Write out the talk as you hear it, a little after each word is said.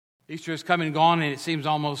Easter has come and gone, and it seems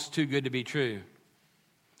almost too good to be true.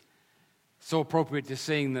 So appropriate to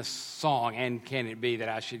sing this song, and can it be that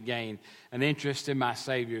I should gain an interest in my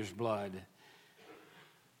Savior's blood?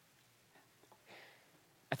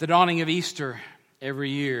 At the dawning of Easter every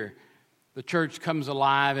year, the church comes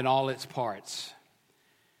alive in all its parts.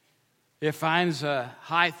 It finds a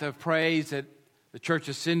height of praise that the church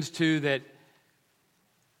ascends to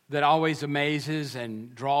that always amazes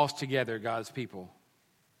and draws together God's people.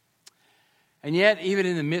 And yet, even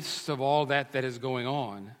in the midst of all that is going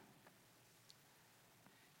on,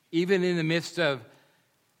 even in the midst of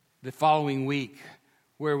the following week,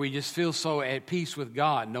 where we just feel so at peace with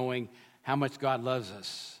God, knowing how much God loves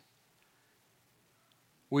us,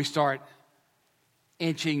 we start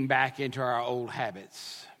inching back into our old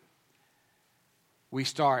habits. We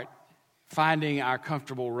start finding our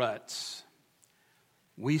comfortable ruts.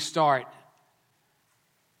 We start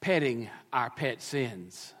petting our pet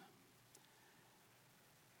sins.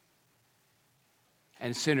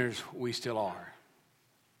 And sinners we still are.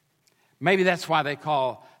 Maybe that's why they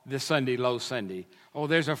call this Sunday Low Sunday. Oh,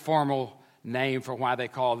 there's a formal name for why they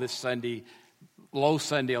call this Sunday Low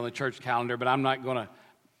Sunday on the church calendar, but I'm not going to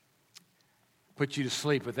put you to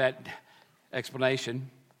sleep with that explanation.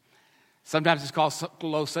 Sometimes it's called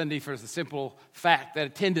Low Sunday for the simple fact that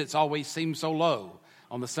attendance always seems so low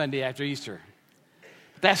on the Sunday after Easter.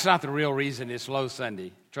 But that's not the real reason it's Low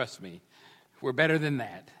Sunday. Trust me. We're better than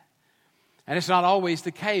that. And it's not always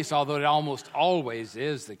the case, although it almost always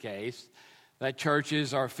is the case, that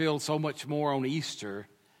churches are filled so much more on Easter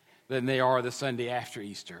than they are the Sunday after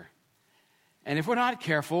Easter. And if we're not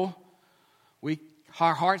careful,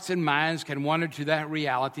 our hearts and minds can wander to that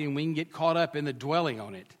reality, and we can get caught up in the dwelling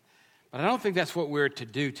on it. But I don't think that's what we're to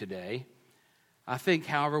do today. I think,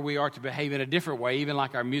 however, we are to behave in a different way, even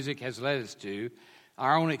like our music has led us to,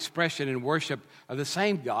 our own expression and worship of the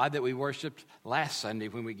same God that we worshiped last Sunday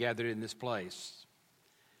when we gathered in this place.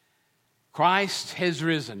 Christ has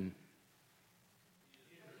risen.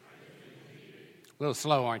 A little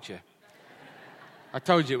slow, aren't you? I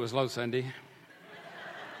told you it was Low Sunday.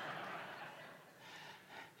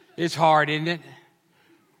 It's hard, isn't it?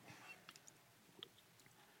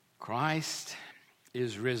 Christ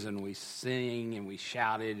is risen. We sing and we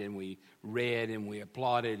shouted and we read and we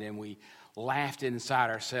applauded and we laughed inside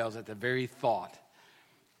ourselves at the very thought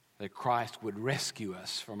that Christ would rescue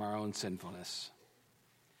us from our own sinfulness.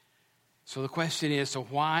 So the question is, so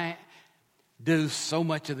why does so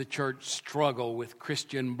much of the church struggle with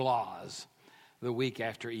Christian blahs the week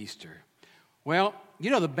after Easter? Well,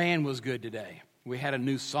 the band was good today. We had a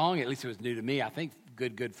new song. At least it was new to me. I think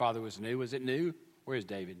Good Father was new. Was it new? Where's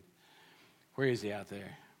David? Where is he out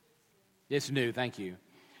there? It's new. Thank you.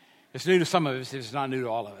 It's new to some of us. It's not new to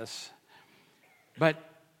all of us. But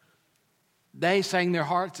they sang their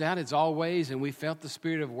hearts out as always, and we felt the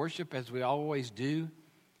spirit of worship as we always do.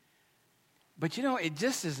 But it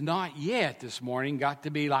just is not yet this morning got to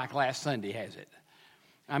be like last Sunday, has it?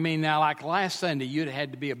 I mean, now like last Sunday, you'd have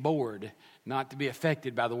had to be aboard not to be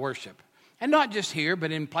affected by the worship. And not just here,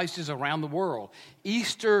 but in places around the world.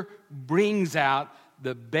 Easter brings out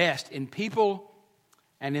the best in people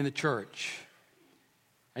and in the church.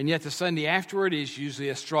 And yet the Sunday afterward is usually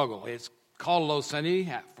a struggle. It's called Low Sunday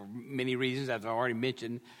for many reasons, as I've already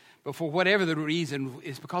mentioned. But for whatever the reason,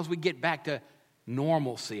 it's because we get back to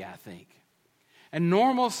normalcy, I think. And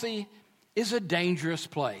normalcy is a dangerous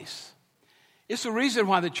place. It's the reason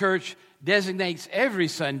why the church designates every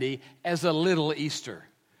Sunday as a little Easter.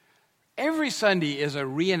 Every Sunday is a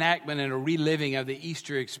reenactment and a reliving of the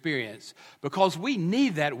Easter experience because we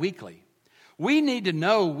need that weekly. We need to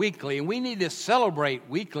know weekly, and we need to celebrate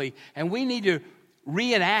weekly, and we need to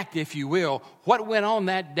reenact, if you will, what went on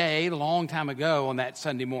that day a long time ago on that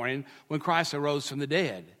Sunday morning when Christ arose from the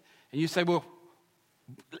dead. And you say, well,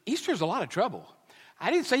 Easter's a lot of trouble.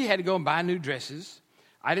 I didn't say you had to go and buy new dresses.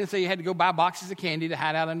 I didn't say you had to go buy boxes of candy to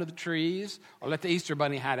hide out under the trees or let the Easter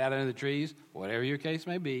bunny hide out under the trees, whatever your case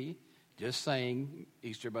may be. Just saying,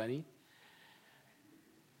 Easter bunny.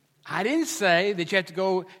 I didn't say that you have to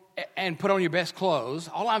go and put on your best clothes.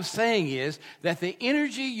 All I'm saying is that the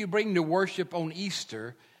energy you bring to worship on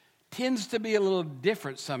Easter tends to be a little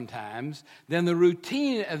different sometimes than the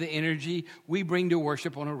routine of the energy we bring to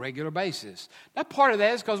worship on a regular basis. Now, part of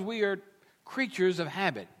that is because we are creatures of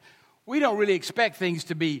habit. We don't really expect things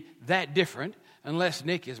to be that different unless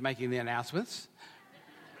Nick is making the announcements.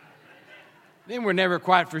 Then we're never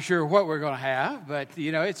quite for sure what we're going to have, but,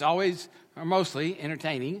 it's always or mostly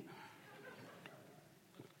entertaining.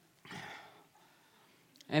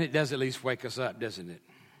 And it does at least wake us up, doesn't it?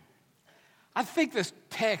 I think this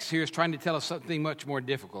text here is trying to tell us something much more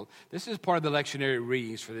difficult. This is part of the lectionary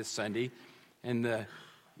readings for this Sunday in the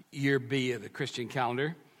year B of the Christian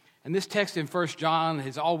calendar. And this text in 1 John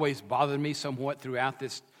has always bothered me somewhat throughout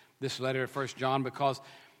this letter of 1 John, because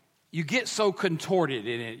you get so contorted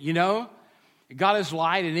in it, you know? God is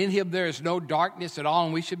light, and in him there is no darkness at all,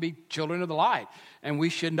 and we should be children of the light, and we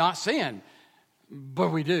should not sin. But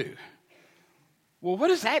we do. Well, what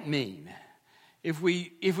does that mean? If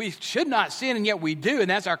we should not sin, and yet we do, and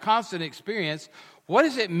that's our constant experience, what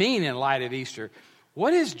does it mean in light of Easter?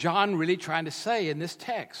 What is John really trying to say in this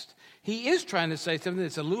text? He is trying to say something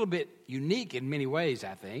that's a little bit unique in many ways,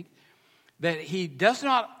 I think, that he does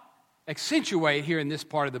not accentuate here in this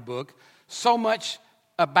part of the book so much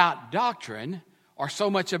about doctrine or so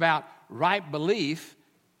much about right belief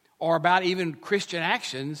or about even Christian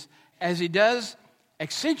actions as he does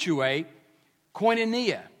accentuate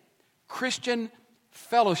koinonia, Christian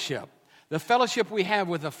fellowship, the fellowship we have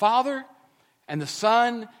with the Father and the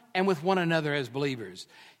Son and with one another as believers.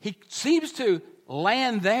 He seems to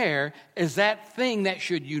land there as that thing that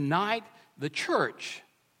should unite the church.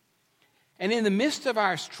 And in the midst of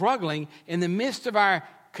our struggling, in the midst of our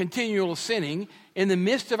continual sinning, in the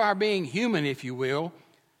midst of our being human, if you will,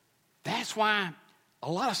 that's why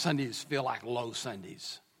a lot of Sundays feel like low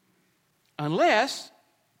Sundays. Unless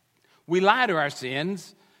we lie to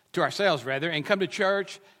ourselves, and come to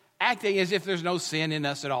church acting as if there's no sin in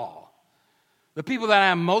us at all. The people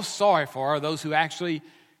that I'm most sorry for are those who actually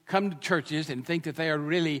come to churches and think that they are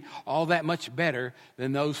really all that much better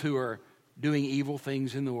than those who are doing evil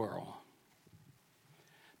things in the world.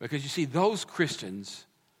 Because you see, those Christians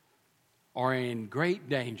are in great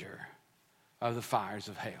danger of the fires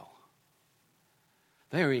of hell.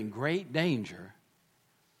 They are in great danger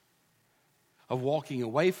of walking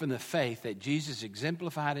away from the faith that Jesus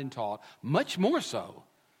exemplified and taught, much more so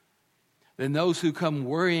than those who come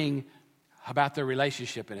worrying about their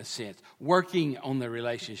relationship in a sense, working on their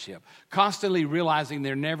relationship, constantly realizing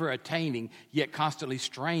they're never attaining, yet constantly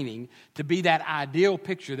straining to be that ideal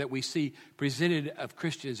picture that we see presented of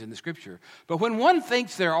Christians in the Scripture. But when one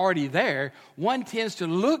thinks they're already there, one tends to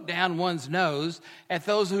look down one's nose at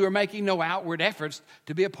those who are making no outward efforts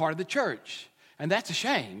to be a part of the church. And that's a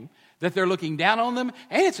shame that they're looking down on them,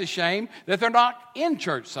 and it's a shame that they're not in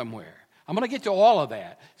church somewhere. I'm going to get to all of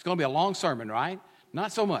that. It's going to be a long sermon, right?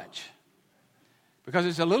 Not so much, because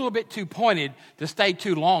it's a little bit too pointed to stay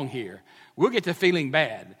too long here. We'll get to feeling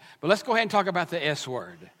bad. But let's go ahead and talk about the S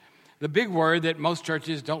word, the big word that most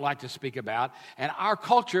churches don't like to speak about, and our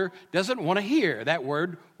culture doesn't want to hear that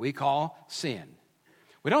word we call sin.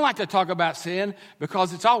 We don't like to talk about sin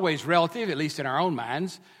because it's always relative, at least in our own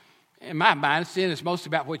minds. In my mind, sin is mostly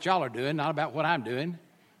about what y'all are doing, not about what I'm doing.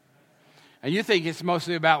 And you think it's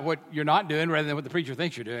mostly about what you're not doing rather than what the preacher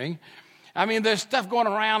thinks you're doing. I mean, there's stuff going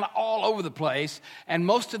around all over the place, and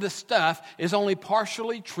most of the stuff is only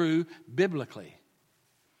partially true biblically.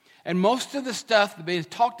 And most of the stuff that being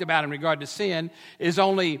talked about in regard to sin is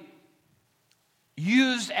only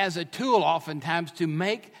used as a tool oftentimes to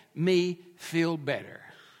make me feel better.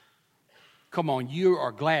 Come on, you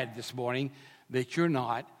are glad this morning that you're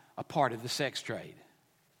not a part of the sex trade.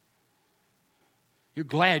 You're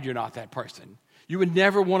glad you're not that person. You would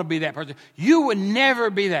never want to be that person. You would never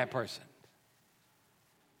be that person.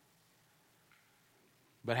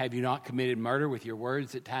 But have you not committed murder with your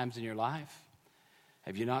words at times in your life?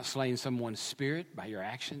 Have you not slain someone's spirit by your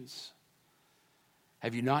actions?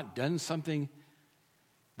 Have you not done something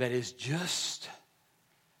that is just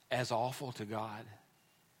as awful to God?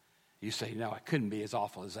 You say, no, it couldn't be as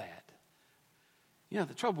awful as that. You know,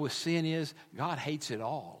 the trouble with sin is God hates it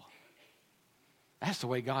all. That's the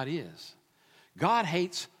way God is. God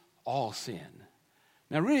hates all sin.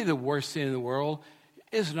 Now, really the worst sin in the world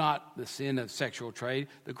is not the sin of sexual trade.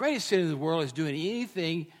 The greatest sin in the world is doing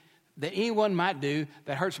anything that anyone might do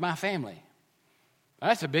that hurts my family.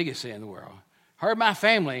 That's the biggest sin in the world. Hurt my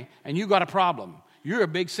family and you got a problem. You're a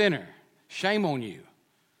big sinner. Shame on you.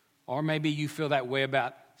 Or maybe you feel that way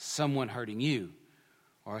about someone hurting you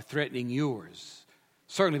or threatening yours.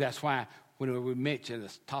 Certainly that's why when we mention a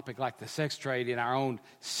topic like the sex trade in our own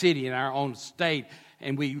city, in our own state,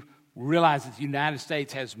 and we realize that the United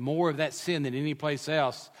States has more of that sin than any place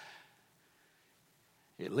else,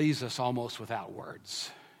 it leaves us almost without words.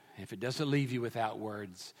 If it doesn't leave you without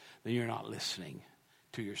words, then you're not listening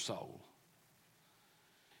to your soul.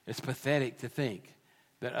 It's pathetic to think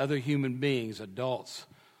that other human beings, adults,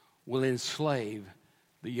 will enslave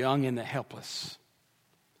the young and the helpless,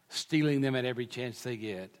 stealing them at every chance they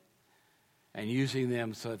get and using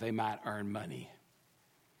them so that they might earn money,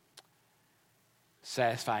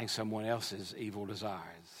 satisfying someone else's evil desires.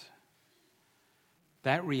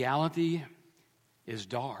 That reality is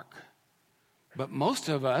dark. But most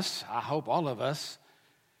of us, I hope all of us,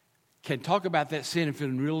 can talk about that sin and feel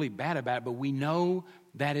really bad about it, but we know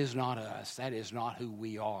that is not us. That is not who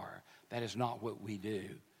we are. That is not what we do.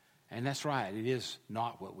 And that's right, it is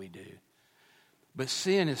not what we do. But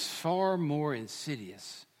sin is far more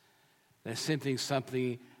insidious than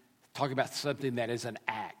simply talk about something that is an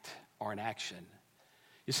act or an action.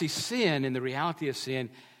 You see, sin and the reality of sin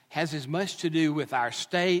has as much to do with our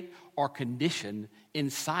state or condition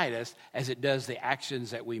inside us as it does the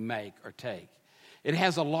actions that we make or take. It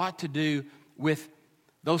has a lot to do with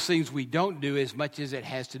those things we don't do as much as it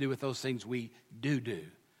has to do with those things we do.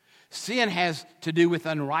 Sin has to do with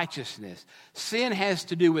unrighteousness. Sin has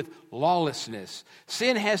to do with lawlessness.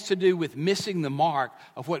 Sin has to do with missing the mark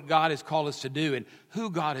of what God has called us to do and who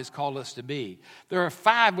God has called us to be. There are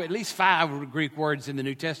at least five Greek words in the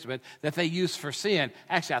New Testament that they use for sin.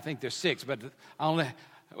 Actually, I think there's 6, but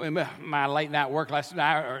my late night work last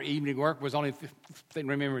night or evening work was only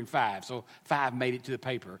remembering 5, so 5 made it to the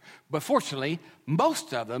paper. But fortunately,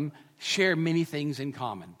 most of them share many things in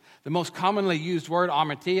common. The most commonly used word,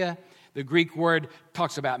 hamartia, the Greek word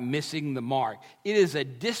talks about missing the mark. It is a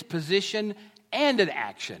disposition and an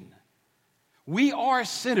action. We are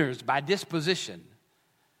sinners by disposition.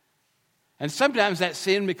 And sometimes that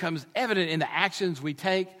sin becomes evident in the actions we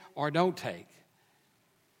take or don't take.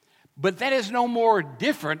 But that is no more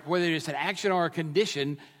different whether it's an action or a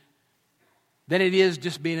condition than it is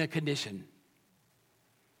just being a condition.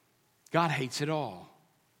 God hates it all.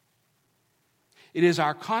 It is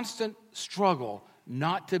our constant struggle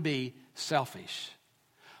not to be selfish.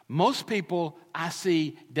 Most people I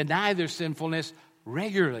see deny their sinfulness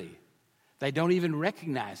regularly. They don't even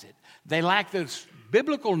recognize it. They lack the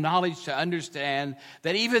biblical knowledge to understand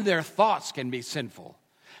that even their thoughts can be sinful.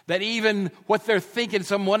 That even what they're thinking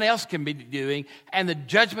someone else can be doing and the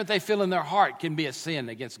judgment they feel in their heart can be a sin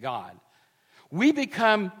against God. We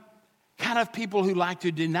become kind of people who like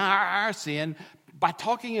to deny our sin by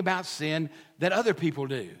talking about sin that other people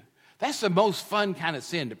do. That's the most fun kind of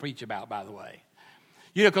sin to preach about, by the way.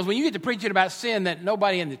 You know, because when you get to preaching about sin that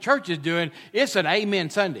nobody in the church is doing, it's an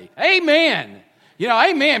amen Sunday. Amen. You know,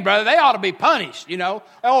 amen, brother. They ought to be punished, you know.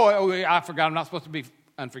 Oh, I forgot. I'm not supposed to be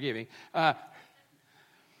unforgiving.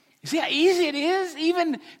 You see how easy it is?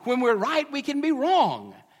 Even when we're right, we can be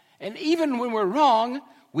wrong. And even when we're wrong,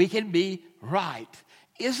 we can be right.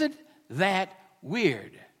 Isn't that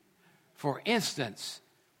weird? For instance,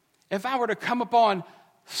 if I were to come upon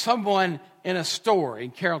someone in a store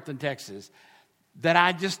in Carrollton, Texas, that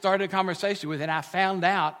I just started a conversation with, and I found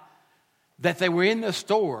out that they were in the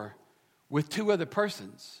store with 2 other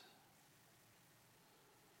persons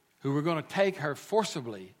who were going to take her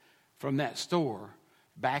forcibly from that store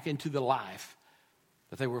back into the life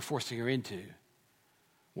that they were forcing her into.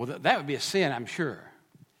 Well, that would be a sin, I'm sure.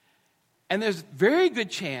 And there's a very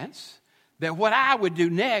good chance that what I would do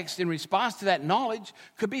next in response to that knowledge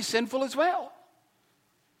could be sinful as well.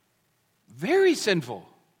 Very sinful.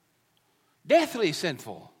 Deathly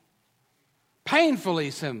sinful. Painfully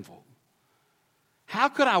sinful. How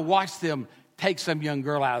could I watch them take some young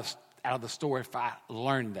girl out of the store if I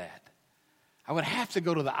learned that? I would have to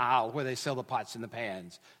go to the aisle where they sell the pots and the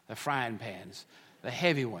pans, the frying pans, the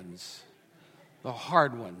heavy ones, the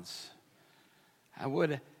hard ones. I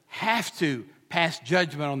would have to pass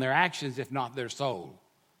judgment on their actions, if not their soul.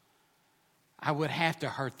 I would have to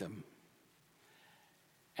hurt them.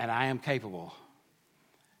 And I am capable.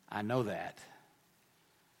 I know that.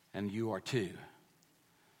 And you are too.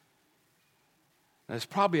 There's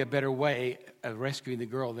probably a better way of rescuing the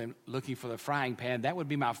girl than looking for the frying pan. That would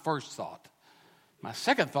be my first thought. My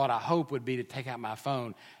second thought, I hope, would be to take out my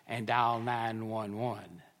phone and dial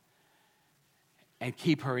 911 and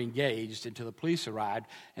keep her engaged until the police arrived,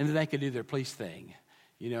 and then they could do their police thing.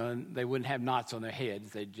 You know, and they wouldn't have knots on their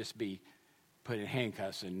heads. They'd just be put in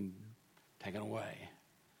handcuffs and taken away.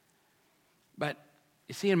 But,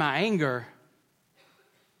 you see, in my anger,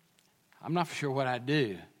 I'm not sure what I'd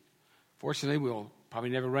do. Fortunately, we'll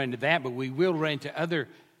probably never run into that, but we will run into other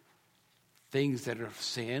things that are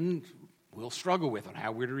sin we'll struggle with on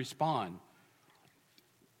how we're to respond.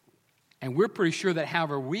 And we're pretty sure that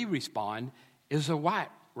however we respond is the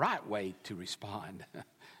right way to respond.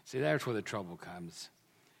 See, there's where the trouble comes.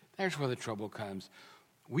 There's where the trouble comes.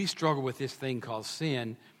 We struggle with this thing called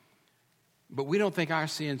sin, but we don't think our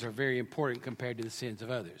sins are very important compared to the sins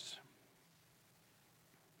of others.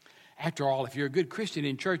 After all, if you're a good Christian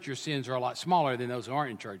in church, your sins are a lot smaller than those who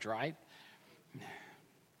aren't in church, right?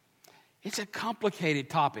 It's a complicated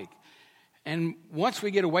topic. And once we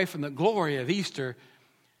get away from the glory of Easter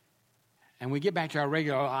and we get back to our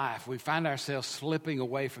regular life, we find ourselves slipping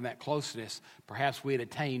away from that closeness perhaps we had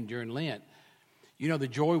attained during Lent. You know, the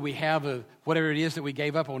joy we have of whatever it is that we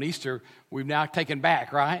gave up on Easter, we've now taken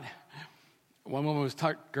back, right? One woman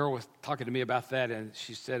girl was talking to me about that, and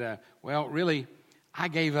she said, well, really, I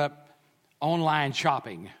gave up online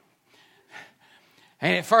shopping.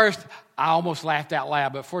 And at first, I almost laughed out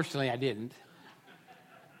loud, but fortunately I didn't.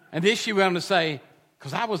 And then she went on to say,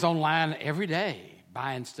 because I was online every day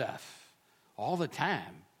buying stuff all the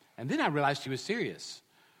time. And then I realized she was serious.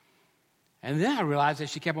 And then I realized that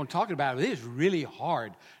she kept on talking about it. It is really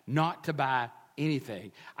hard not to buy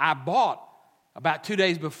anything. I bought, about 2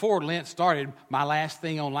 days before Lent started, my last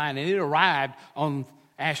thing online, and it arrived on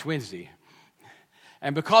Ash Wednesday.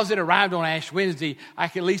 And because it arrived on Ash Wednesday, I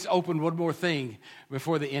could at least open one more thing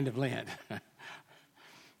before the end of Lent.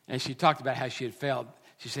 And she talked about how she had felt.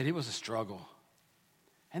 She said it was a struggle.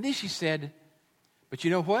 And then she said, but you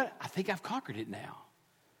know what? I think I've conquered it now.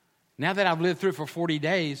 Now that I've lived through it for 40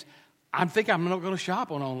 days, I think I'm not going to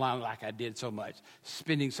shop online like I did so much,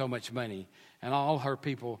 spending so much money. And all her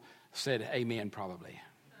people said amen probably.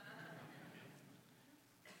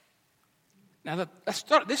 Now,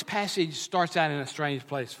 this passage starts out in a strange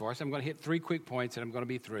place for us. I'm going to hit 3 quick points and I'm going to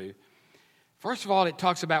be through. First of all, it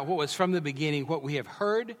talks about what was from the beginning, what we have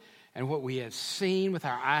heard and what we have seen with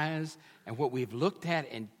our eyes and what we've looked at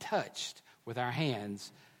and touched with our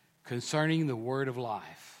hands concerning the word of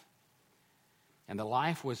life. And the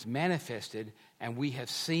life was manifested, and we have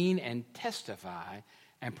seen and testify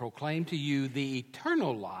and proclaim to you the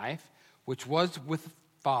eternal life which was with the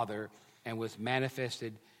Father and was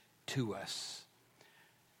manifested to us.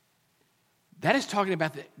 That is talking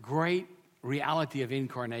about the great reality of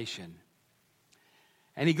incarnation.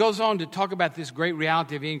 And he goes on to talk about this great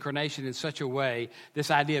reality of incarnation in such a way,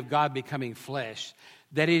 this idea of God becoming flesh,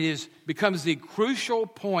 that becomes the crucial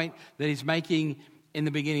point that he's making in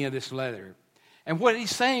the beginning of this letter. And what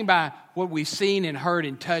he's saying by what we've seen and heard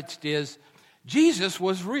and touched is Jesus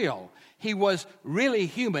was real. He was really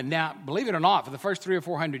human. Now, believe it or not, for the first 300 or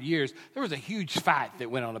 400 years, there was a huge fight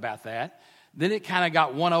that went on about that. Then it kind of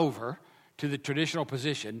got won over to the traditional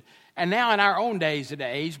position. And now in our own days and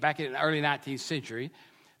age, back in the early 19th century,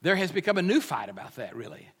 there has become a new fight about that,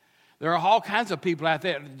 really. There are all kinds of people out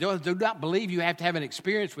there that do not believe you have to have an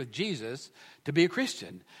experience with Jesus to be a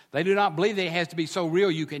Christian. They do not believe that it has to be so real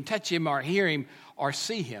you can touch him or hear him or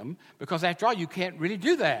see him, because after all, you can't really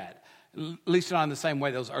do that, at least not in the same way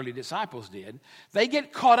those early disciples did. They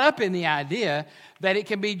get caught up in the idea that it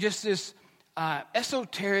can be just this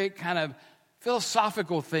esoteric kind of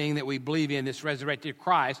philosophical thing that we believe in, this resurrected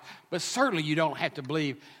Christ, but certainly you don't have to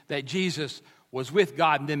believe that Jesus was with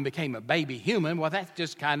God and then became a baby human. Well, that's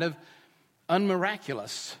just kind of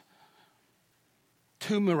unmiraculous.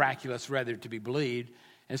 Too miraculous, rather, to be believed.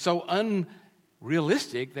 And so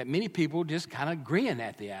unrealistic that many people just kind of grin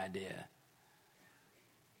at the idea.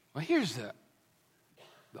 Well, here's the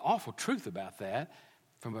awful truth about that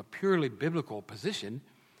from a purely biblical position,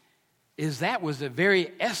 is that was the very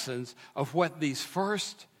essence of what these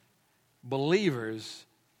first believers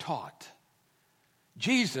taught.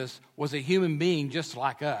 Jesus was a human being just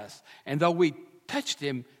like us. And though we touched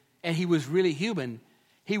him and he was really human,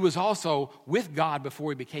 he was also with God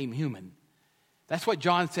before he became human. That's what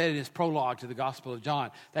John said in his prologue to the Gospel of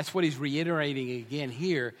John. That's what he's reiterating again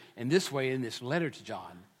here in this way in this letter to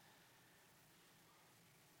John.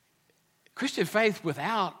 Christian faith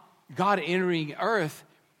without God entering earth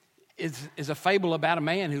is a fable about a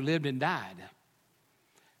man who lived and died.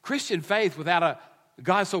 Christian faith without a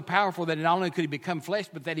God so powerful that not only could he become flesh,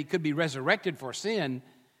 but that he could be resurrected for sin,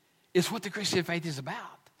 is what the Christian faith is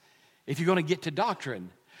about, if you're going to get to doctrine.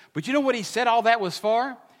 But you know what he said all that was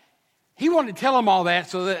for? He wanted to tell them all that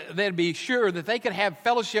so that they'd be sure that they could have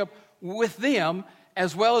fellowship with them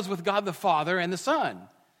as well as with God the Father and the Son.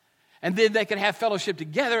 And then they could have fellowship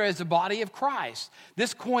together as the body of Christ.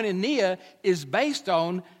 This koinonia is based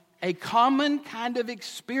on a common kind of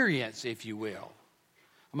experience, if you will.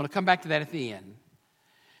 I'm going to come back to that at the end.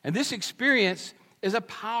 And this experience is a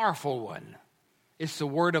powerful one. It's the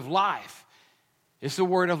word of life. It's the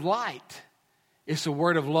word of light. It's the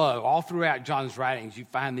word of love. All throughout John's writings, you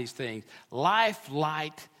find these things. Life,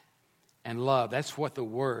 light, and love. That's what the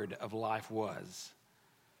word of life was.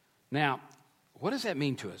 Now, what does that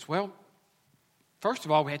mean to us? Well, first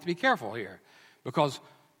of all, we have to be careful here, because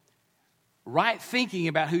right thinking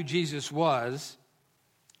about who Jesus was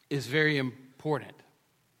is very important.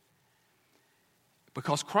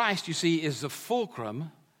 Because Christ, you see, is the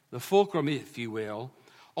fulcrum, if you will,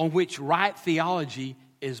 on which right theology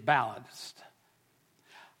is balanced.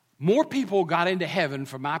 More people got into heaven,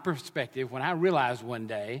 from my perspective, when I realized one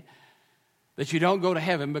day that you don't go to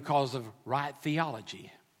heaven because of right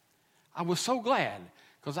theology. I was so glad,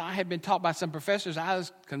 because I had been taught by some professors, I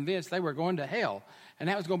was convinced they were going to hell, and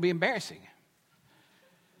that was going to be embarrassing.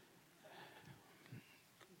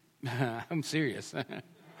 I'm serious.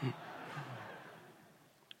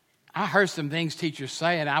 I heard some things teachers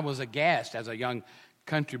say, and I was aghast as a young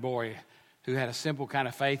country boy who had a simple kind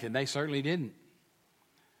of faith, and they certainly didn't.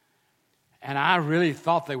 And I really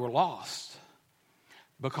thought they were lost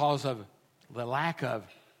because of the lack of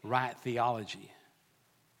right theology.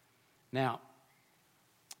 Now,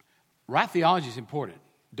 right theology is important.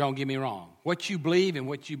 Don't get me wrong. What you believe and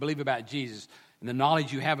what you believe about Jesus and the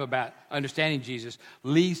knowledge you have about understanding Jesus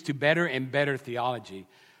leads to better and better theology.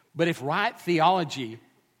 But if right theology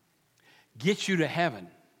gets you to heaven,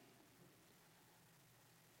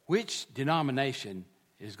 which denomination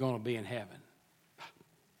is going to be in heaven?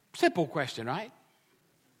 Simple question, right?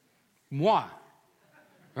 Why?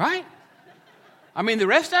 Right? I mean, the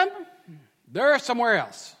rest of them, they're somewhere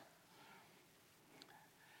else.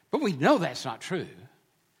 But we know that's not true.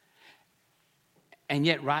 And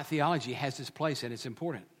yet, right theology has its place, and it's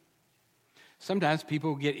important. Sometimes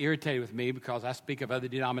people get irritated with me because I speak of other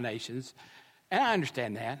denominations, and I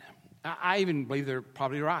understand that. I even believe they're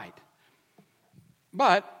probably right.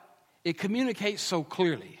 But it communicates so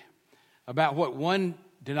clearly about what one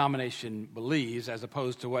denomination believes as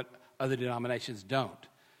opposed to what other denominations don't.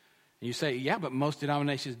 And you say, yeah, but most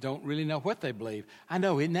denominations don't really know what they believe. I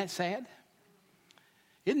know, isn't that sad?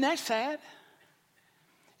 Isn't that sad?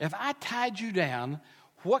 If I tied you down,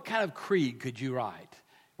 what kind of creed could you write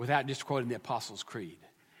without just quoting the Apostles' Creed?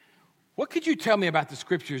 What could you tell me about the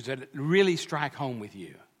Scriptures that really strike home with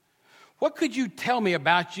you? What could you tell me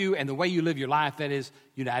about you and the way you live your life that is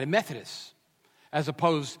United Methodist, as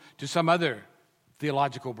opposed to some other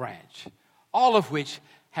theological branch, all of which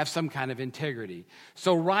have some kind of integrity?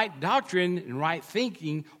 So right doctrine and right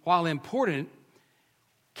thinking, while important,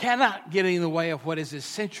 cannot get in the way of what is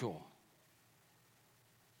essential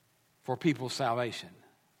for people's salvation.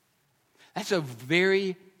 That's a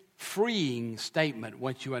very freeing statement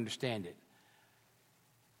once you understand it.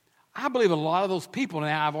 I believe a lot of those people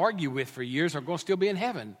now I've argued with for years are going to still be in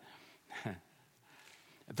heaven.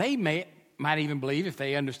 They might even believe, if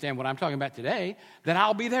they understand what I'm talking about today, that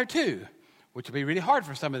I'll be there too, which will be really hard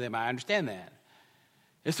for some of them. I understand that.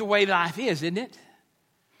 It's the way life is, isn't it?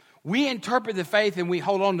 We interpret the faith and we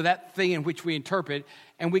hold on to that thing in which we interpret,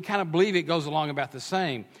 and we kind of believe it goes along about the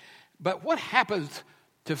same. But what happens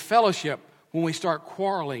to fellowship when we start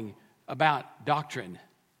quarreling about doctrine?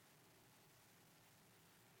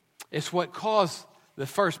 It's what caused the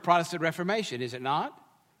first Protestant Reformation, is it not?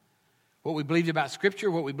 What we believed about Scripture,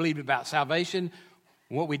 what we believed about salvation,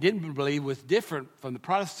 what we didn't believe was different from the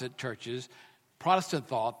Protestant churches, Protestant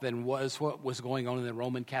thought, than was what was going on in the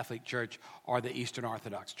Roman Catholic Church or the Eastern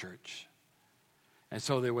Orthodox Church. And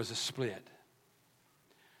so there was a split.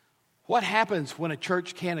 What happens when a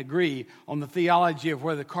church can't agree on the theology of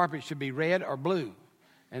whether the carpet should be red or blue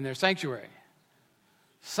in their sanctuary?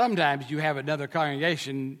 Sometimes you have another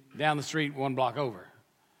congregation down the street, one block over.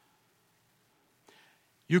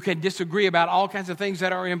 You can disagree about all kinds of things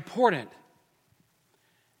that are important.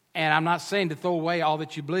 And I'm not saying to throw away all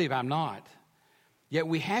that you believe. I'm not. Yet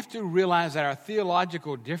we have to realize that our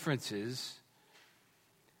theological differences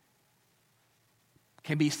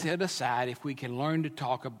can be set aside if we can learn to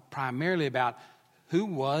talk primarily about who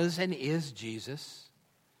was and is Jesus,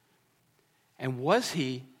 and was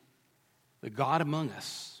he the God among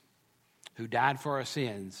us who died for our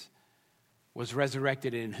sins, was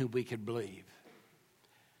resurrected, in whom we could believe.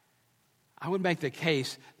 I would make the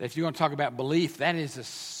case that if you're going to talk about belief, that is a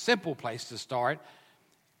simple place to start,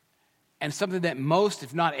 and something that most,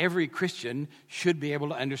 if not every Christian, should be able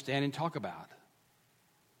to understand and talk about.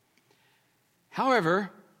 However,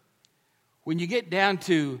 when you get down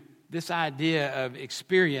to this idea of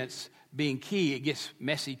experience being key, it gets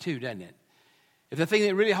messy too, doesn't it? If the thing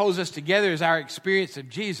that really holds us together is our experience of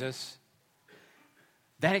Jesus,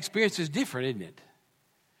 that experience is different, isn't it?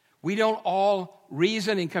 We don't all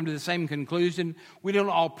reason and come to the same conclusion. We don't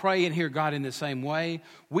all pray and hear God in the same way.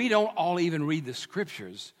 We don't all even read the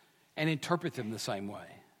Scriptures and interpret them the same way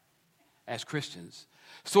as Christians.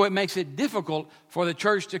 So it makes it difficult for the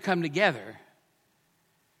church to come together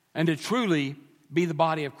and to truly be the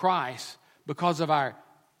body of Christ because of our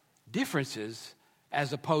differences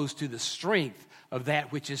as opposed to the strength of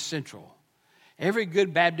that which is central. Every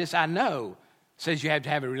good Baptist I know says you have to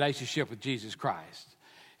have a relationship with Jesus Christ.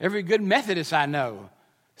 Every good Methodist I know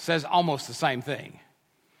says almost the same thing.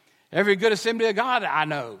 Every good Assembly of God I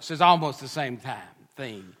know says almost the same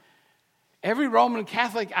thing. Every Roman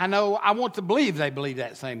Catholic I know, I want to believe they believe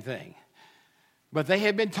that same thing. But they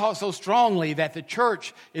have been taught so strongly that the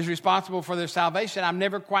church is responsible for their salvation. I'm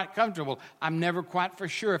never quite comfortable. I'm never quite for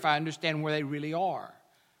sure if I understand where they really are.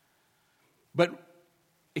 But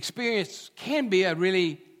experience can be a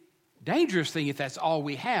really dangerous thing if that's all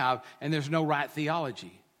we have and there's no right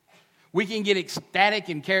theology. We can get ecstatic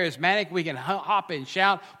and charismatic. We can hop and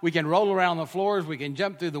shout. We can roll around the floors. We can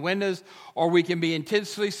jump through the windows. Or we can be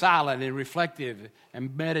intensely silent and reflective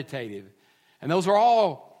and meditative. And those are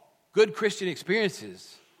all good Christian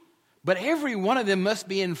experiences. But every one of them must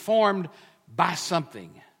be informed by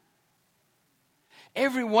something.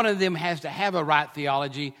 Every one of them has to have a right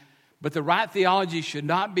theology, but the right theology should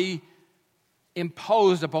not be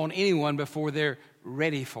imposed upon anyone before they're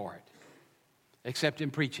ready for it, except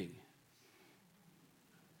in preaching.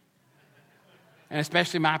 And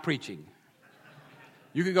especially my preaching.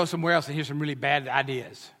 You could go somewhere else and hear some really bad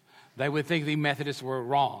ideas. They would think the Methodists were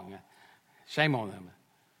wrong. Shame on them.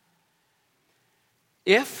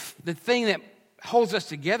 If the thing that holds us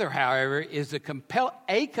together, however, is a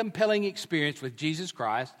compelling experience with Jesus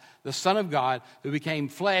Christ, the Son of God, who became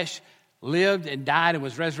flesh, lived and died and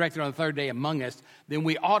was resurrected on the third day among us, then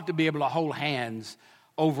we ought to be able to hold hands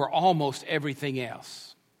over almost everything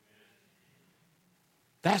else.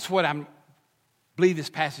 That's what I believe this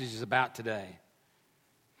passage is about today.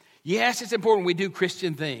 Yes, it's important we do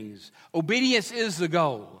Christian things. Obedience is the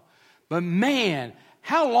goal. But man,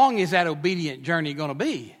 how long is that obedient journey going to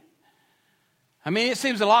be? I mean, it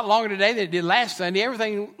seems a lot longer today than it did last Sunday.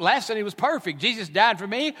 Everything last Sunday was perfect. Jesus died for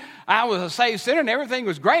me. I was a saved sinner and everything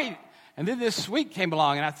was great. And then this week came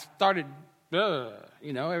along and I started,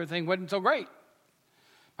 everything wasn't so great.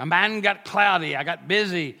 My mind got cloudy. I got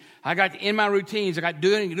busy. I got in my routines. I got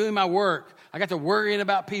doing my work. I got to worrying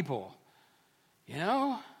about people,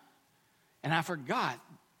 And I forgot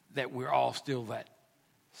that we're all still that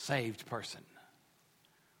saved person.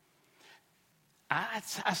 I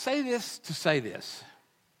say this to say this.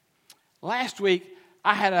 Last week,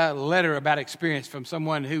 I had a letter about experience from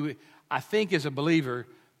someone who I think is a believer,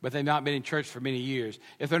 but they've not been in church for many years.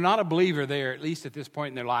 If they're not a believer, they're, at least at this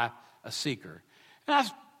point in their life, a seeker. And I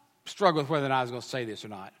struggled with whether or not I was going to say this or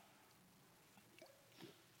not.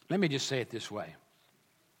 Let me just say it this way.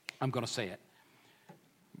 I'm going to say it.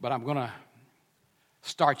 But I'm going to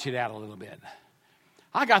starch it out a little bit.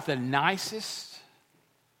 I got the nicest,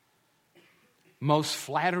 most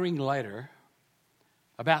flattering letter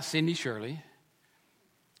about Cindy Shirley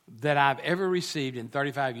that I've ever received in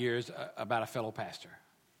 35 years about a fellow pastor.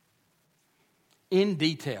 In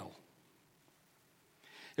detail.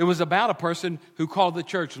 It was about a person who called the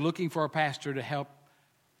church looking for a pastor to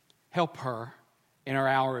help her in her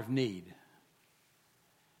hour of need.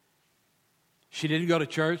 She didn't go to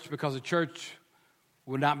church because the church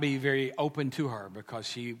would not be very open to her because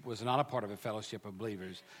she was not a part of a fellowship of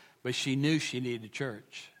believers, but she knew she needed a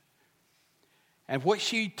church. And what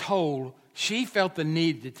she felt the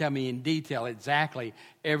need to tell me in detail exactly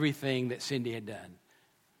everything that Cindy had done.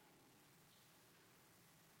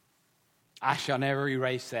 I shall never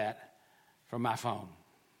erase that from my phone.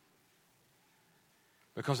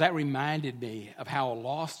 Because that reminded me of how a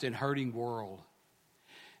lost and hurting world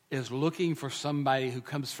is looking for somebody who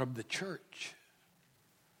comes from the church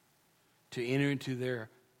to enter into their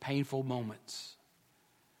painful moments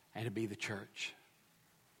and to be the church.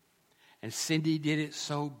 And Cindy did it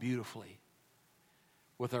so beautifully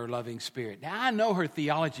with her loving spirit. Now, I know her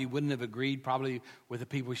theology wouldn't have agreed probably with the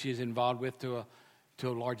people she's involved with to a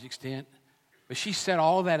large extent. But she set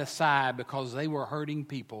all that aside because they were hurting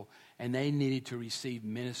people and they needed to receive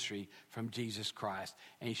ministry from Jesus Christ.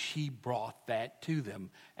 And she brought that to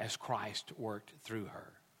them as Christ worked through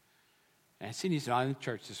her. And Cindy's not in the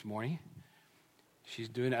church this morning. She's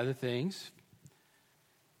doing other things.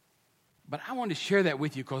 But I want to share that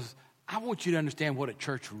with you because I want you to understand what a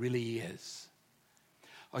church really is.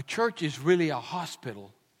 A church is really a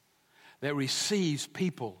hospital that receives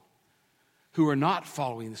people who are not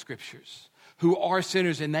following the Scriptures, who are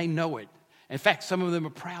sinners and they know it. In fact, some of them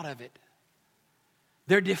are proud of it.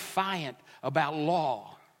 They're defiant about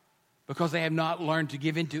law because they have not learned to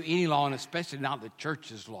give into any law, and especially not the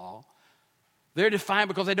church's law. They're defiant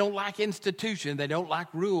because they don't like institution. They don't like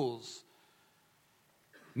rules.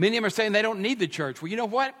 Many of them are saying they don't need the church. Well, you know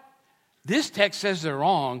what? This text says they're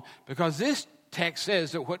wrong because this text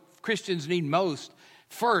says that what Christians need most,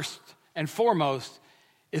 first and foremost,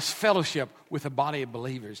 is fellowship with a body of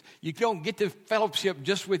believers. You don't get to fellowship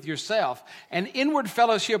just with yourself. And inward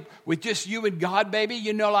fellowship with just you and God, baby,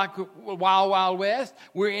 like Wild Wild West,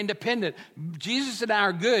 we're independent. Jesus and I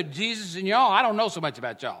are good. Jesus and y'all, I don't know so much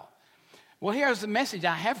about y'all. Well, here's the message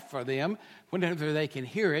I have for them whenever they can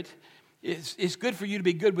hear it. It's good for you to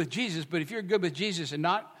be good with Jesus, but if you're good with Jesus and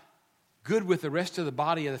not good with the rest of the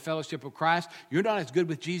body of the fellowship of Christ, you're not as good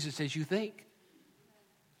with Jesus as you think.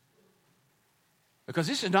 Because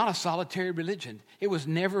this is not a solitary religion. It was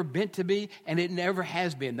never meant to be, and it never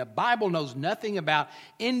has been. The Bible knows nothing about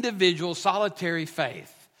individual solitary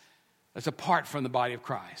faith that's apart from the body of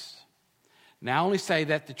Christ. Now, I only say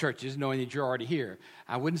that to churches, knowing that you're already here.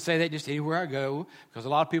 I wouldn't say that just anywhere I go, because a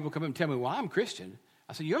lot of people come up and tell me, well, I'm Christian.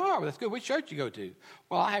 I said, you are? Well, that's good. Which church you go to?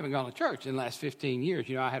 Well, I haven't gone to church in the last 15 years.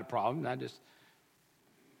 I had a problem.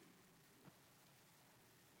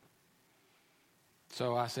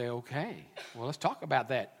 So I say, okay, well, let's talk about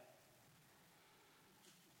that.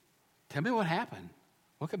 Tell me what happened.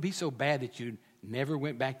 What could be so bad that you never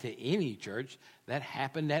went back to any church that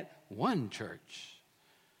happened at one church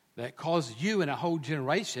that caused you and a whole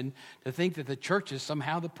generation to think that the church is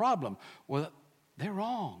somehow the problem? Well, they're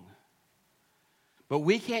wrong. But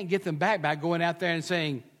we can't get them back by going out there and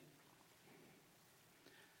saying,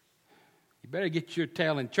 you better get your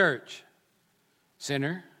tail in church,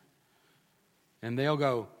 sinner. And they'll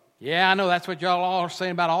go, yeah, I know that's what y'all all are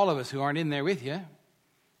saying about all of us who aren't in there with you.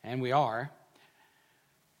 And we are.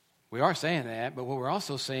 We are saying that, but what we're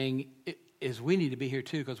also saying is we need to be here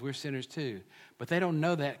too because we're sinners too. But they don't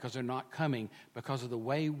know that because they're not coming because of the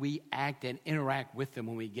way we act and interact with them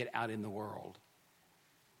when we get out in the world.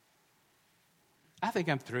 I think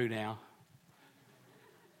I'm through now.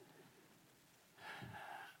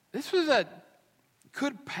 This was a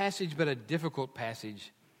good passage, but a difficult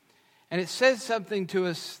passage. And it says something to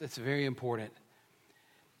us that's very important.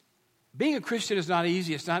 Being a Christian is not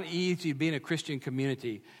easy. It's not easy to be in a Christian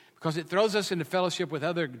community because it throws us into fellowship with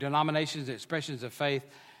other denominations and expressions of faith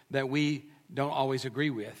that we don't always agree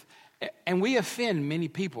with. And we offend many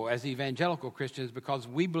people as evangelical Christians because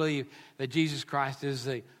we believe that Jesus Christ is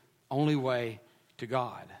the only way to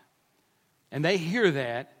God. And they hear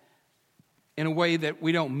that in a way that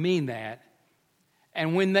we don't mean that.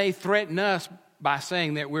 And when they threaten us by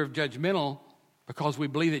saying that we're judgmental because we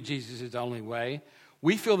believe that Jesus is the only way,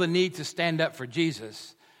 we feel the need to stand up for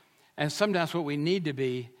Jesus. And sometimes what we need to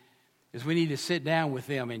be is we need to sit down with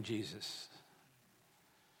them in Jesus.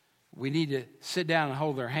 We need to sit down and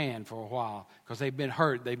hold their hand for a while because they've been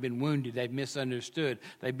hurt, they've been wounded, they've misunderstood,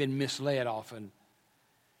 they've been misled often.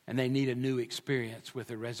 And they need a new experience with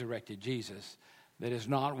the resurrected Jesus that is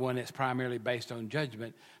not one that's primarily based on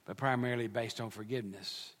judgment, but primarily based on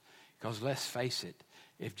forgiveness. Because let's face it,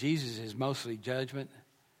 if Jesus is mostly judgment,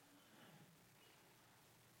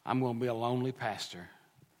 I'm going to be a lonely pastor.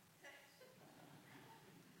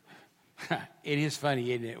 It is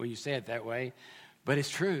funny, isn't it, when you say it that way? But it's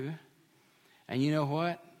true. And you know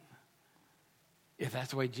what? If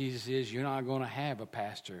that's the way Jesus is, you're not going to have a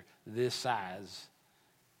pastor this size,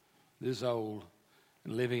 this old,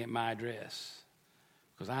 and living at my address.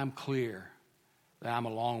 Because I'm clear that I'm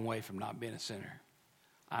a long way from not being a sinner.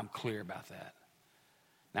 I'm clear about that.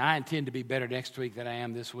 Now, I intend to be better next week than I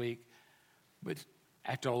am this week. But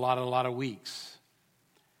after a lot of weeks,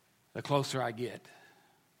 the closer I get,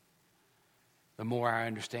 the more I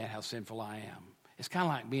understand how sinful I am. It's kind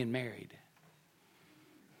of like being married.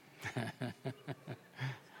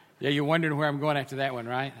 Yeah, you're wondering where I'm going after that one,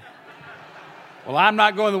 right? Well, I'm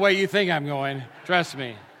not going the way you think I'm going. Trust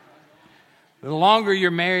me. The longer you're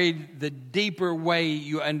married, the deeper way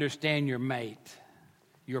you understand your mate,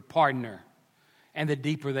 your partner, and the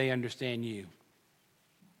deeper they understand you.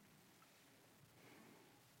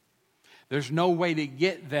 There's no way to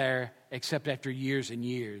get there except after years and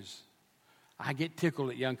years. I get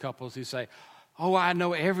tickled at young couples who say, oh, I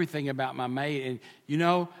know everything about my mate. And, you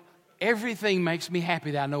know, everything makes me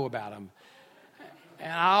happy that I know about them.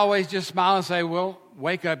 And I always just smile and say, well,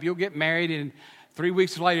 wake up. You'll get married, and 3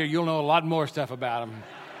 weeks later, you'll know a lot more stuff about them.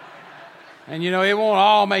 And, you know, it won't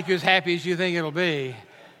all make you as happy as you think it'll be.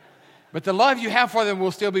 But the love you have for them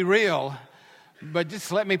will still be real. But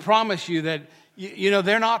just let me promise you that, you know,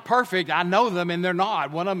 they're not perfect. I know them, and they're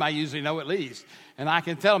not. One of them I usually know at least. And I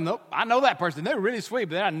can tell them, nope, I know that person. They're really sweet,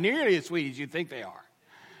 but they're not nearly as sweet as you think they are.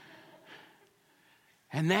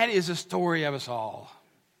 And that is a story of us all.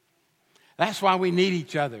 That's why we need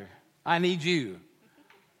each other. I need you.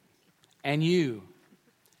 And you.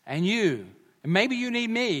 And you. And maybe you need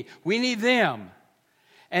me. We need them.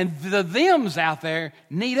 And the thems out there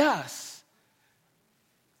need us.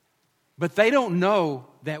 But they don't know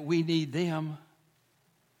that we need them.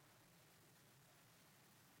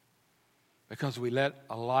 Because we let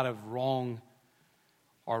a lot of wrong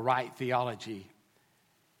or right theology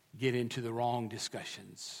get into the wrong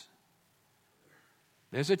discussions.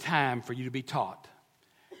 There's a time for you to be taught.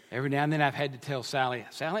 Every now and then I've had to tell Sally,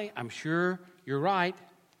 I'm sure you're right,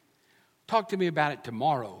 talk to me about it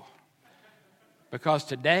tomorrow. Because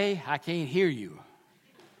today, I can't hear you.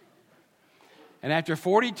 And after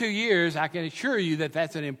 42 years, I can assure you that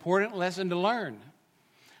that's an important lesson to learn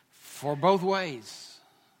for both ways.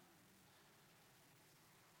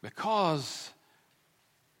 Because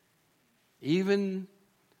even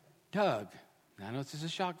Doug, I know this is a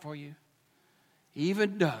shock for you,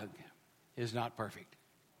 even Doug is not perfect.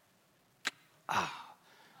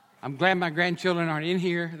 I'm glad my grandchildren aren't in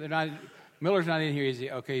here. Miller's not in here, is he?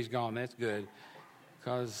 Okay, he's gone. That's good.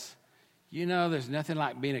 Because, there's nothing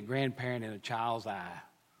like being a grandparent in a child's eye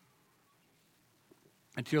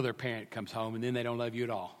until their parent comes home, and then they don't love you at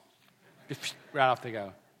all. Just right off they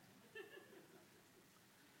go.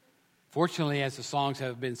 Fortunately, as the songs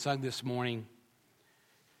have been sung this morning,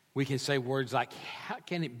 we can say words like, how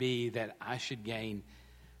can it be that I should gain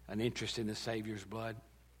an interest in the Savior's blood?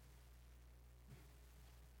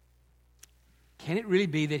 Can it really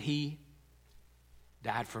be that he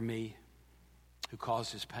died for me, who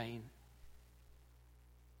caused his pain?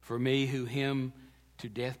 For me, who him to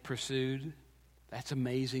death pursued? That's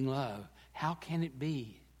amazing love. How can it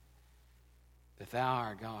be that thou,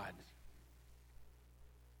 our God,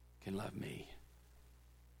 can love me?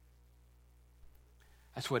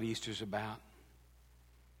 That's what Easter's about.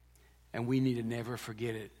 And we need to never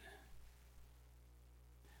forget it.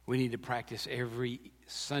 We need to practice every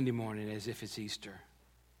Sunday morning as if it's Easter.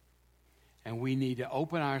 And we need to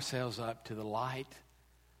open ourselves up to the light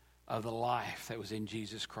of the life that was in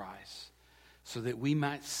Jesus Christ so that we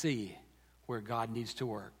might see where God needs to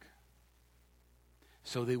work,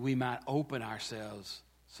 so that we might open ourselves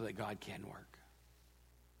so that God can work.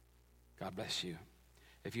 God bless you.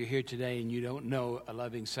 If you're here today and you don't know a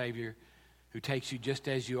loving Savior who takes you just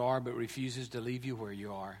as you are but refuses to leave you where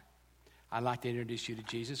you are, I'd like to introduce you to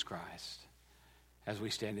Jesus Christ as we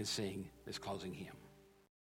stand and sing this closing hymn.